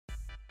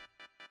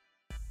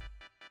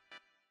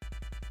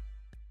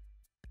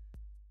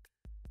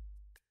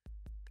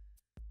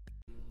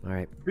All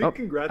right. Big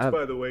congrats,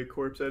 by the way,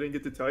 Corpse. I didn't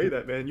get to tell you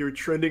that, man. You were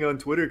trending on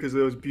Twitter because of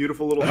those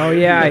beautiful little. Oh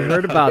yeah, I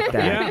heard about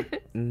that. Yeah.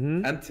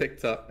 And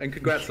TikTok. And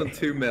congrats on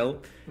 2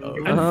 mil.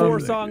 And 4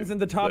 songs in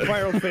the top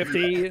viral 50.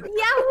 Yeah,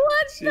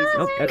 what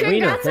the heck?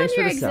 Congrats on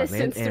your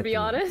existence, to be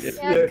honest.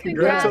 Yeah,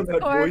 congrats on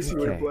that voice you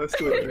were blessed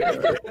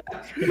with.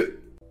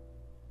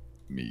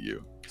 Meet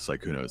you.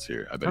 Sykkuno's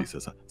here. I bet he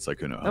says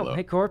Sykkuno, hello. Oh,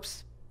 hey,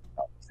 Corpse.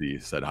 He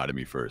said hi to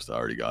me first. I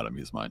already got him.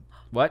 He's mine.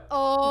 What?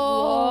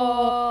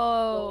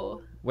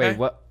 Oh. Wait,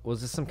 what?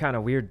 Was this some kind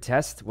of weird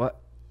test?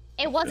 What?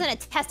 It wasn't a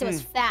test, it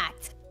was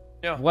fact.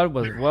 Yeah. What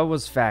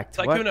was fact?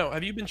 Sykkuno,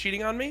 have you been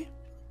cheating on me?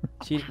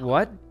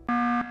 What?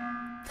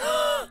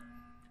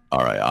 All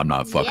right, I'm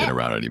not fucking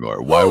around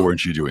anymore. Why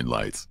weren't you doing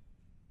lights?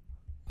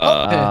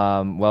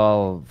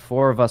 Well,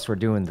 4 of us were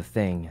doing the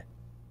thing.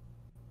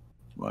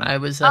 What? I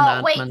was an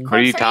admin. Wait, what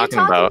are you talking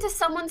about? To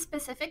someone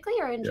specifically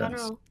or in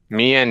general?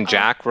 Me and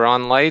Jack were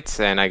on lights,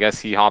 and I guess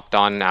he hopped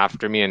on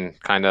after me and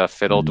kind of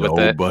fiddled with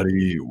it.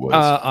 Nobody was.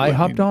 I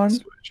hopped on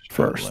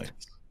first.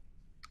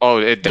 Oh,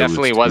 it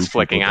definitely was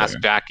flicking. Ask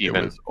Jack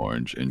even. It was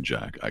Orange and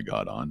Jack. I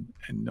got on,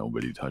 and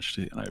nobody touched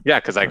it. And yeah,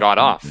 because I got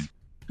off.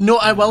 No,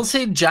 I will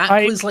say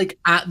Jack was like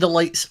at the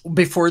lights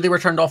before they were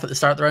turned off at the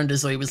start of the round,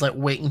 as though he was like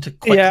waiting to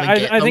quickly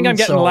get I think I'm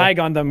getting lag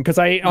on them because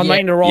on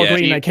mine they're all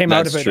green. I came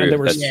out of it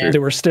and they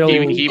were still.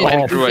 He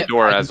went through a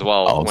door as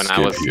well when I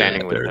was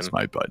standing with him. There's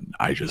my button.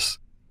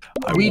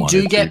 We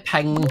do get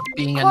ping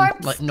being in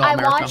like not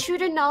America. I want you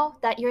to know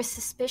that your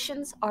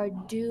suspicions are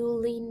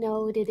duly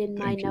noted in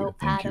my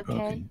notepad.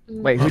 Okay.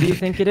 Wait, who do you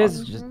think it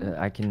is? Just,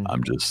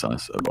 I'm just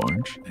sus of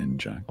Orange and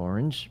Jack.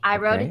 Orange. I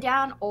wrote it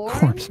down.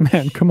 Orange.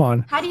 Man, come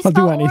on. How do you I'll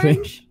spell do anything.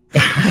 orange?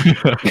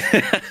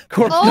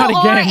 Corpse, not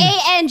again.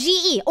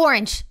 O-R-A-N-G-E.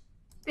 Orange.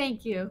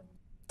 Thank you.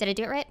 Did I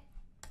do it right?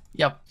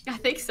 Yep. I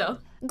think so.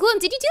 Gloom,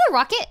 did you do the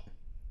rocket?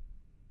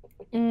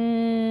 I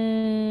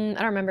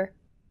don't remember.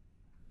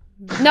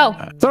 No.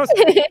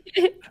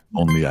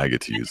 Only I get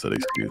to use that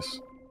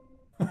excuse.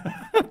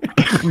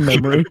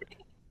 Memory.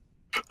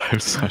 I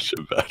have such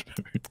a bad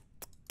memory.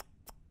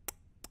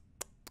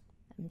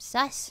 I'm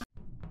sus.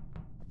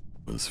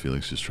 Was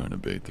Felix just trying to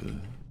bait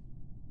the...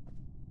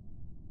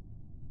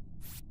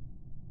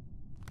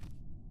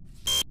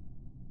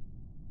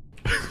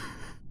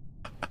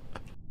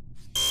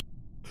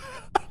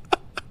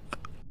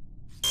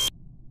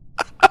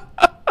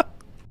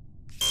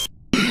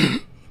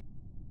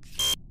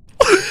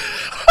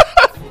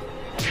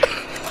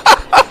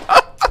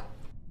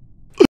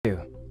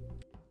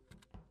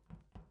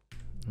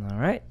 All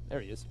right.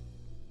 There he is.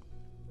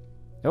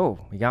 Oh,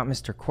 we got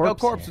Mr. Corpse. Oh,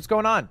 Corpse, what's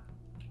going on?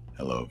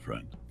 Hello,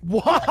 friend.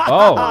 What?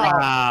 Oh.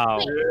 Wow.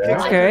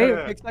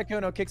 Okay. Kick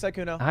Sykkuno, kick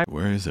Sykkuno.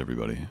 Where is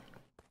everybody?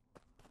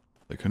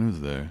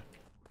 Sykkuno's there.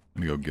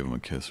 Let me go give him a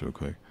kiss real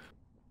quick.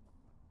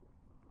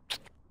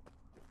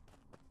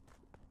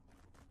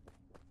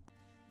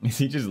 Is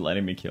he just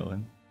letting me kill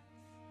him?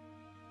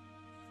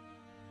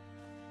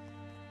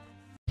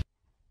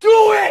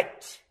 Do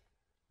it!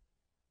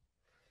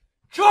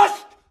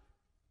 Just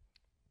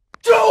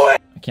do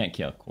it! I can't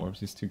kill Corpse,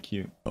 he's too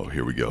cute. Oh,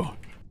 here we go.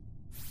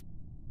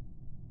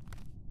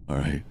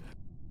 Alright.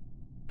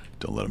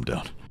 Don't let him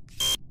down.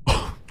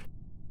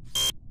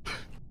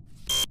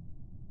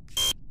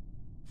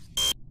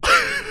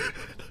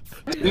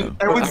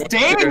 I was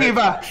Dave!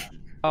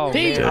 Oh,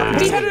 Dave,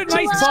 we had a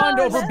nice bond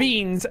over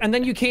beans, and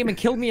then you came and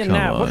killed me in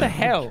that. What the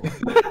hell?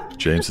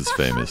 James is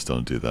famous,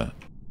 don't do that.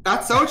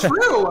 That's so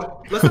true!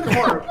 Listen to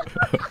Corp.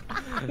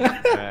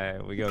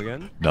 Alright, we go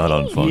again? Not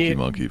on Funky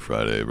Monkey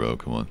Friday, bro,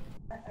 come on.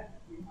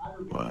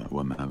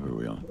 What map are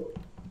we on?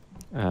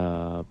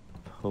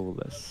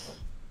 Polis.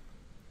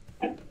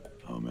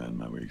 Oh man,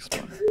 my weak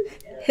spot.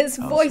 His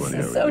voice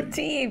is so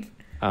deep.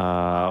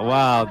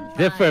 Wow,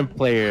 different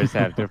players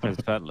have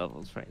different sweat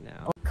levels right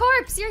now.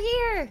 Corpse, you're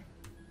here.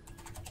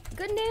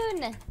 Good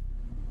noon.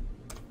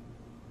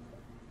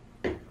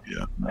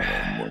 Yeah, not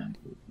on one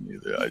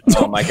either.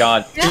 Oh my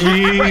god.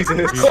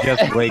 Jesus. You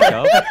just wake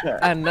up.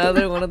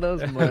 Another one of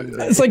those Mondays.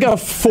 It's like a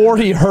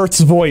 40 hertz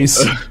voice.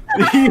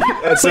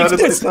 It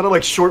sounded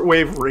like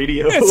shortwave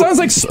radio. It sounds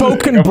like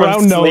spoken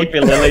brown note. Sleepy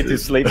Lily to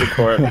Sleepy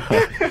Corpse.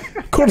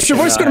 Corpse, your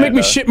voice is gonna make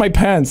me shit my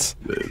pants.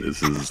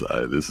 This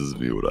is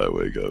me when I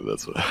wake up.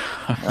 That's what.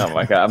 Oh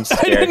my god, I'm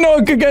scared. I didn't know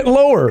it could get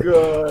lower.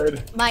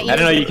 God. I didn't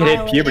know you could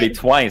hit puberty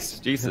twice.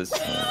 Jesus.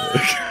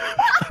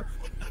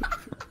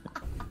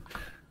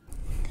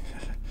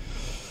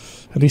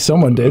 At least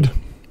someone did.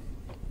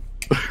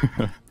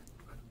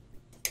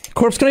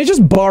 Corpse, can I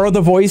just borrow the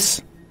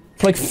voice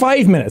for like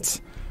 5 minutes?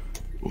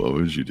 What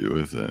would you do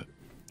with it?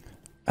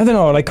 I don't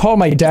know, like call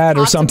my dad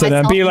or something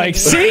and be like,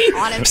 see?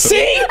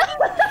 See?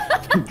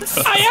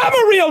 I am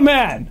a real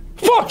man!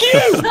 Fuck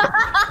you!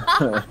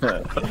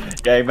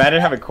 Yeah, imagine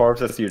having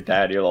Corpse as your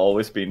dad, you'll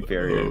always be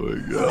inferior. Oh my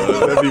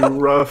god. That'd be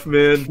rough,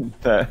 man.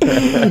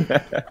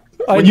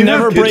 I'd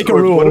never break a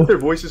rule. What if their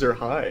voices are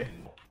high?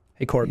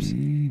 Hey, Corpse.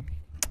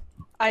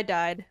 I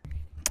died.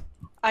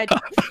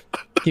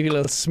 Give you a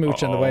little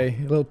smooch on the way,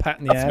 a little pat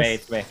in the ass.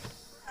 That's me,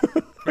 it's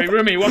me. Wait,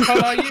 Rumi, what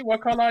color are you?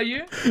 What color are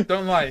you?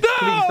 Don't lie.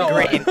 Please don't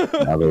lie.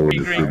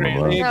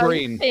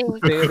 Green. Green.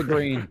 Stay the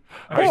green.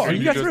 Oh,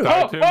 you got through.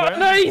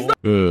 No, he's not.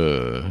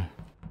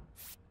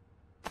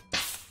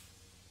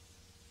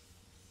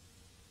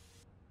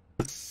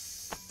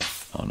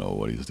 I don't know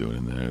what he's doing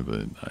in there,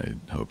 but I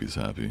hope he's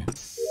happy.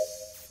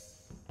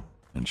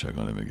 And check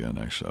on him again,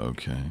 actually.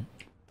 Okay.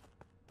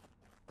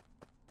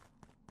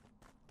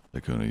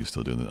 Sykkuno, you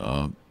still doing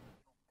the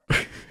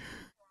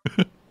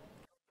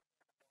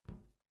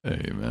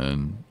Hey,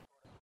 man.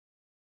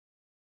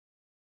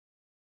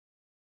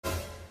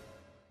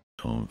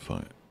 Don't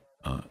fight.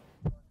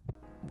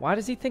 Why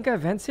does he think I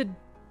vented?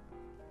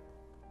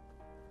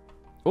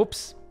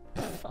 Oops.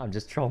 I'm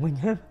just trolling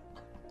him.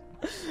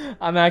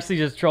 I'm actually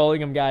just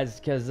trolling him, guys,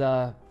 because,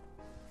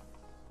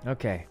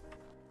 okay.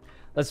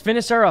 Let's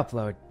finish our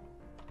upload.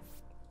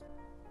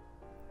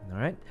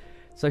 Alright.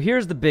 So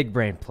here's the big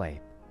brain play.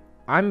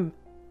 I'm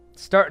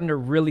starting to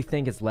really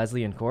think it's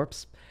Leslie and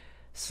Corpse.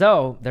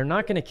 So, they're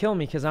not going to kill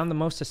me because I'm the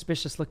most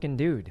suspicious looking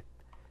dude.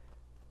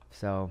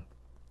 So,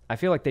 I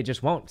feel like they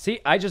just won't. See,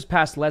 I just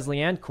passed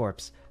Leslie and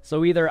Corpse.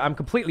 So either I'm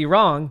completely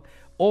wrong,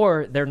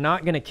 or they're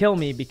not going to kill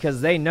me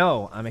because they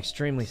know I'm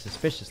extremely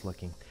suspicious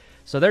looking.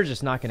 So they're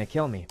just not going to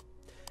kill me.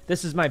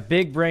 This is my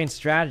big brain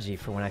strategy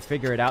for when I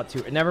figure it out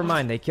too. Never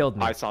mind, they killed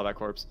me. I saw that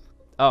corpse.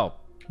 Oh.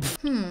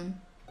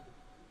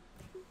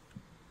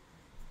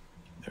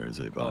 There's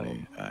a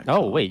body.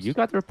 Oh, wait, you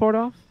got the report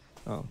off?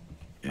 Oh.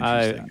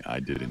 Interesting. I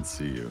didn't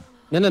see you.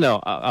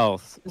 No.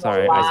 Oh,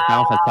 sorry. I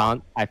found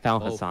Hassan. I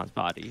found Hassan's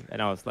body, and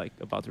I was like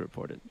about to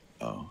report it.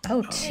 Oh.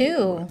 Oh,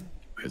 two.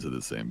 Is it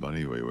the same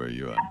body? Wait, where are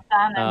you at?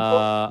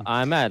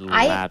 I'm at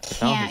I lab.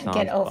 can't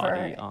get over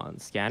body on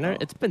scanner.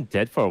 It's been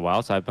dead for a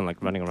while, so I've been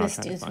like running around this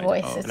trying dude's to find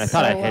voice. it. Is And I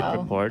thought I so hit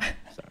low. report.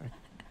 Sorry.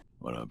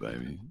 What up,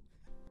 baby?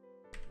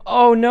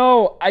 Oh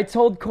no! I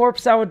told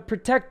Corpse I would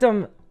protect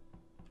him.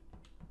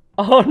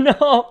 Oh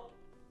no!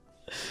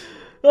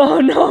 Oh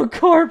no,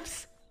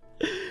 Corpse!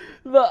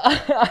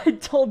 I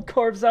told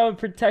Corpse I would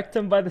protect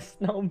him by the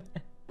snowman.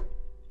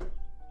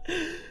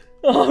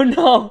 Oh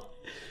no!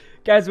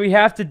 Guys, we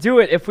have to do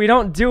it. If we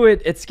don't do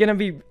it, it's gonna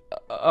be...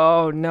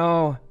 Oh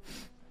no.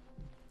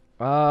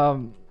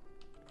 Oh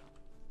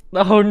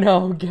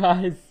no,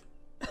 guys.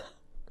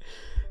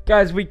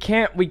 Guys, we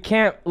can't...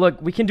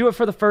 Look, we can do it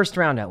for the first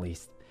round at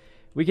least.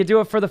 We could do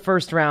it for the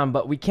first round,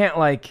 but we can't,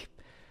 like...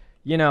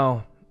 You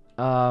know...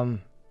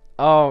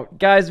 Oh,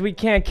 guys, we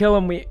can't kill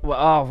him.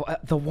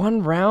 The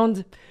one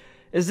round?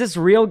 Is this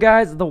real,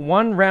 guys? The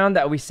one round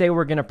that we say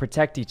we're gonna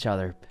protect each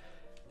other.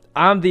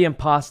 I'm the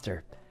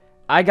imposter.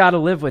 I gotta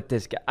live with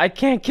this guy. I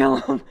can't kill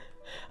him.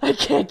 I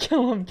can't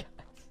kill him, guys.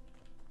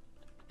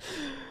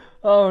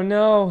 Oh,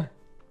 no.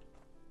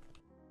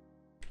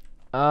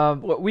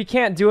 We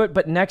can't do it,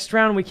 but next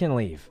round we can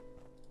leave.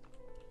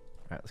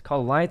 Alright, let's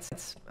call the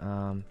lights.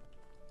 Oh,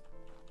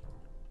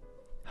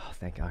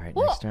 thank God. Alright,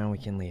 next round we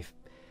can leave.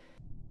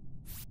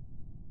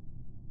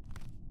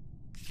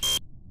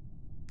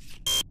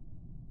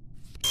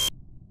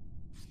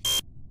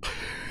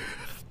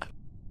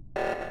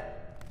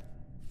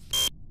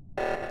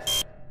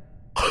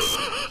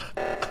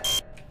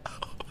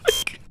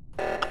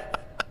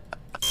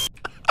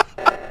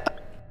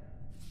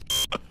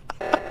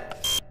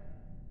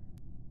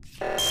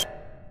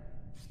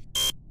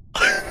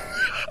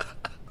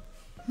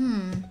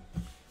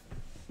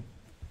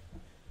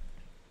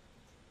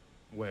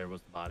 Where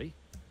was the body?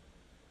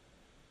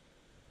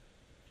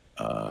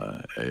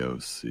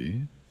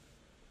 AOC.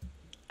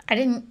 I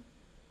didn't...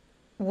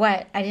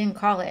 What? I didn't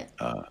call it.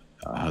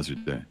 How's your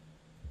day?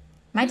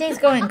 My day's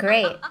going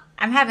great.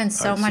 I'm having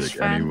so much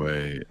fun.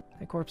 Anyway.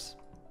 Hey, Corpse.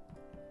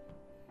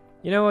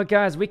 You know what,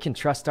 guys? We can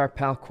trust our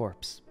pal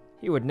Corpse.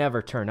 He would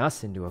never turn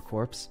us into a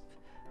corpse.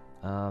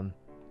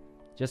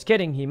 Just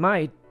kidding. He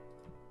might.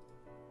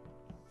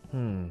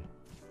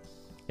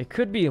 It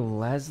could be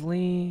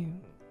Leslie.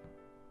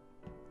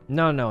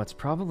 No, it's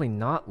probably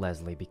not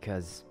Leslie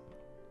because...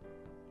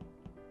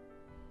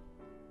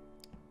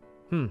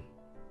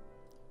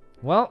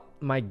 Well,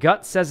 my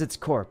gut says it's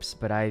Corpse,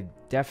 but I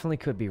definitely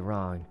could be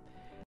wrong.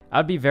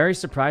 I'd be very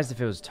surprised if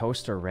it was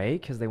Toast or Ray,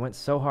 because they went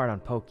so hard on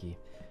Pokey.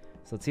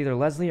 So it's either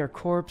Leslie or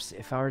Corpse.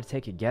 If I were to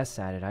take a guess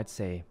at it, I'd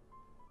say...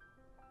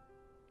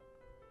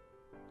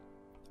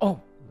 Oh,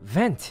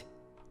 Vent!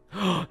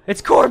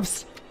 It's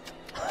Corpse!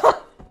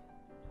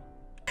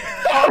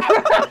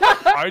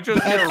 I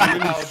just hear a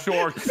really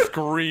short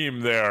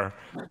scream there.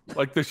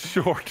 Like the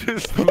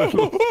shortest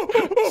little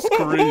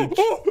screech.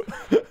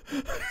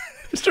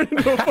 He's turning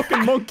into a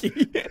fucking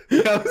monkey.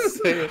 I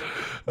was saying.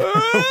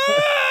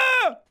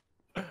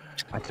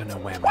 I don't know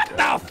where What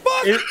the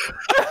fuck?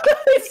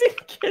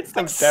 Kids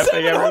I'm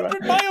stepping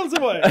 700 miles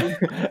away.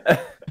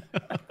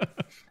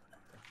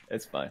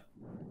 It's fine.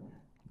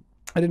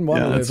 I didn't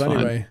want to it's live fine.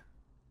 anyway.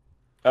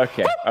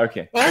 Okay.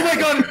 Okay. Oh my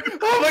god!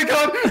 Oh my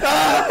god!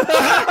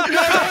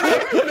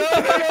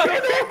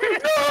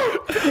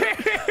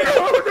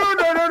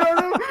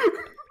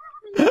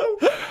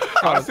 No!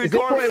 Honestly,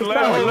 Corpse,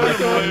 let him live,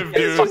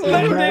 dude. Just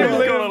let him He's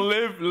live. gonna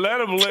live.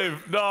 Let him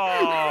live.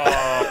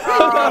 No.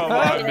 Come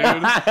on,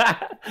 dude.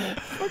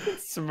 Fucking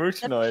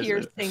smooch noise.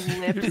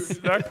 Piercing lips.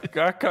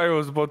 That guy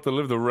was about to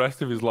live the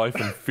rest of his life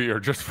in fear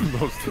just from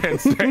those 10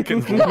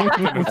 seconds locked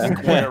in a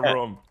square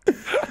room.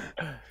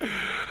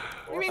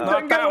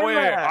 Not that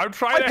way. I'm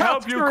trying to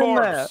help you,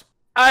 Corpse.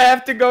 I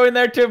have to go in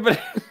there too, but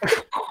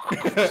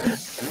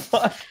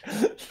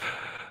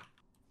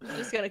I'm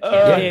just gonna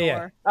kill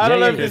more. I don't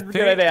know if this is a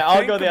good idea.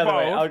 I'll go the other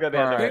way. I'll go the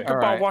other way. Think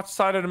about what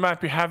side of the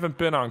map you haven't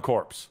been on,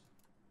 Corpse.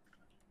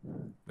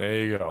 There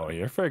you go.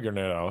 You're figuring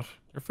it out.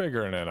 You're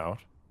figuring it out.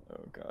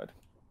 Oh God.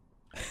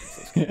 I'm so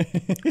scared.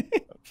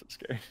 I'm so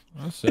scared.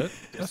 That's it.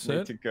 That's Need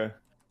it. to go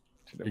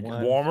to the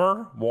one.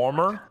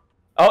 Warmer.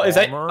 Oh, is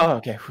that? Warmer. Oh,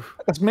 okay.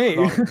 That's me.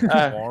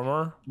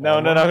 Warmer. No.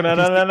 It's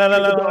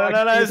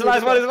the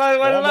last one. It's the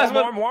last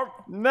one. Warm.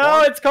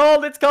 No, it's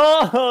cold. It's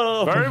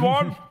cold. Very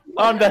warm.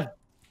 I'm done.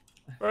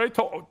 Very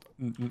cold.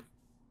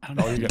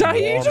 Are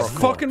you just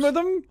fucking with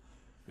him?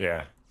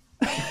 Yeah.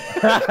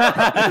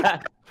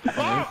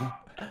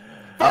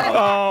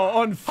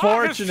 Oh,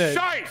 unfortunate.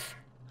 God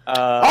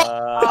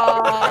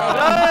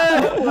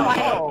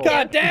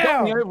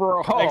damn!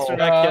 Thanks for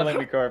not killing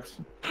me, Corpse.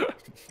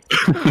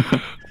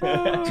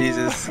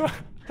 Jesus.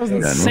 That was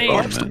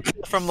insane.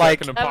 From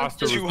like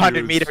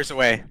 200 meters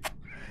away.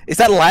 Is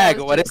that lag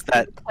or what is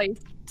that?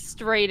 Placed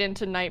straight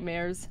into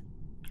nightmares.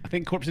 I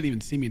think Corpse didn't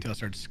even see me until I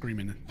started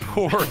screaming.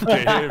 Poor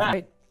Dave.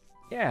 Right.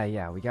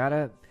 Yeah, we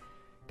gotta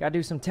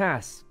do some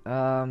tasks.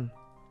 Alright,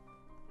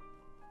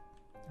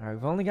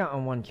 we've only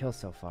gotten one kill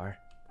so far.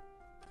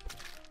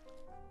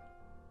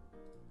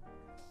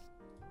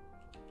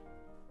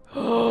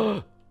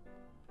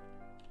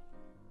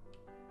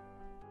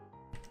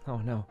 Oh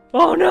no.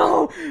 Oh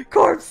no!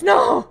 Corpse,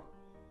 no!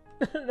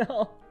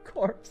 No,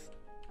 Corpse.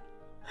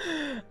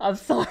 I'm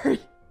sorry.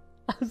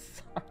 I'm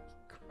sorry,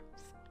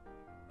 Corpse.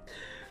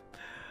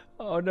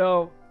 Oh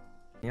no.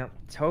 Yep,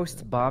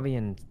 toast Bobby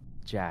and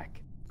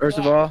Jack. First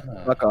of all,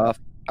 fuck off.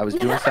 I was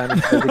doing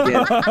Simon Says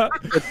again.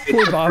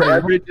 Poor Bobby.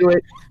 Forever to do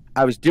it.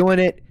 I was doing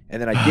it, and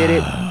then I did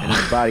it, and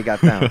then the body got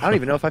found. I don't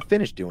even know if I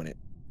finished doing it.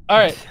 All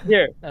right,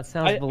 here. That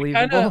sounds I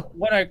believable. kind of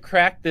want to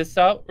crack this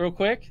out real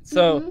quick.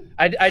 So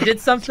I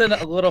did something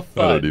a little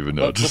fun. I don't even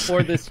know.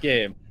 Before this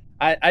game.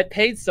 I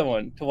paid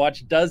someone to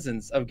watch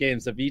dozens of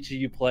games of each of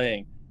you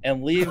playing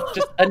and leave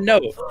just a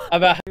note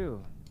about how.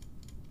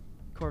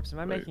 Corpse, am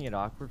I making it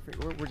awkward?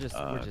 We're just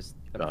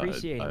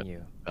appreciating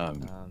you.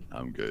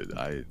 I'm good.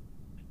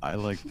 I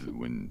liked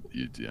when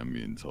you DM'd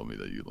me and told me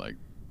that you liked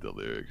the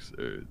lyrics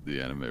or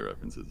the anime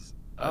references.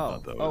 I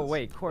thought that was... Oh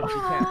wait, Corpse,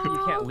 you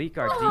can't leak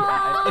our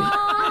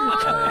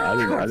I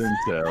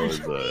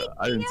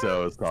didn't say I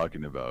was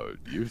talking about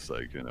you,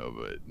 Sykkuno,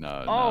 but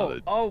no.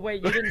 Oh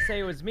wait, you didn't say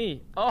it was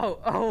me.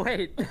 Oh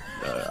wait.